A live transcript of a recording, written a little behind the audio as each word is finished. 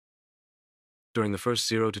During the first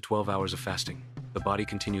 0 to 12 hours of fasting, the body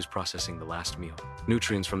continues processing the last meal.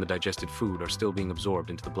 Nutrients from the digested food are still being absorbed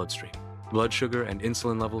into the bloodstream. Blood sugar and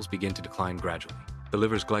insulin levels begin to decline gradually. The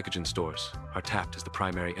liver's glycogen stores are tapped as the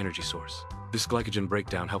primary energy source. This glycogen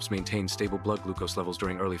breakdown helps maintain stable blood glucose levels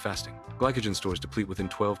during early fasting. Glycogen stores deplete within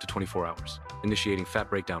 12 to 24 hours, initiating fat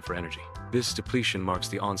breakdown for energy. This depletion marks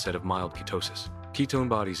the onset of mild ketosis. Ketone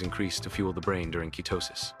bodies increase to fuel the brain during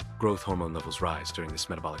ketosis. Growth hormone levels rise during this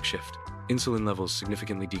metabolic shift. Insulin levels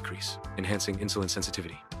significantly decrease, enhancing insulin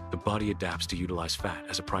sensitivity. The body adapts to utilize fat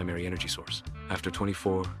as a primary energy source. After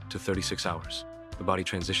 24 to 36 hours, the body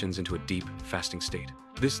transitions into a deep fasting state.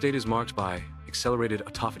 This state is marked by accelerated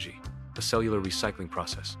autophagy, a cellular recycling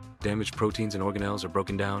process. Damaged proteins and organelles are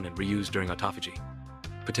broken down and reused during autophagy,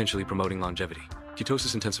 potentially promoting longevity.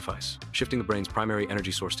 Ketosis intensifies, shifting the brain's primary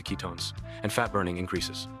energy source to ketones, and fat burning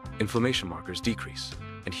increases. Inflammation markers decrease,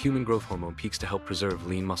 and human growth hormone peaks to help preserve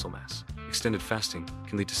lean muscle mass. Extended fasting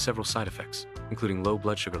can lead to several side effects, including low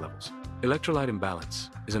blood sugar levels. Electrolyte imbalance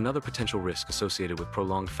is another potential risk associated with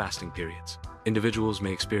prolonged fasting periods. Individuals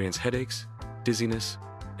may experience headaches, dizziness,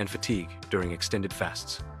 and fatigue during extended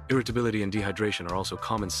fasts. Irritability and dehydration are also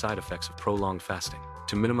common side effects of prolonged fasting.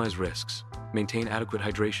 To minimize risks, maintain adequate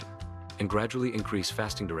hydration, and gradually increase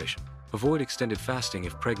fasting duration. Avoid extended fasting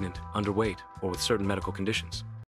if pregnant, underweight, or with certain medical conditions.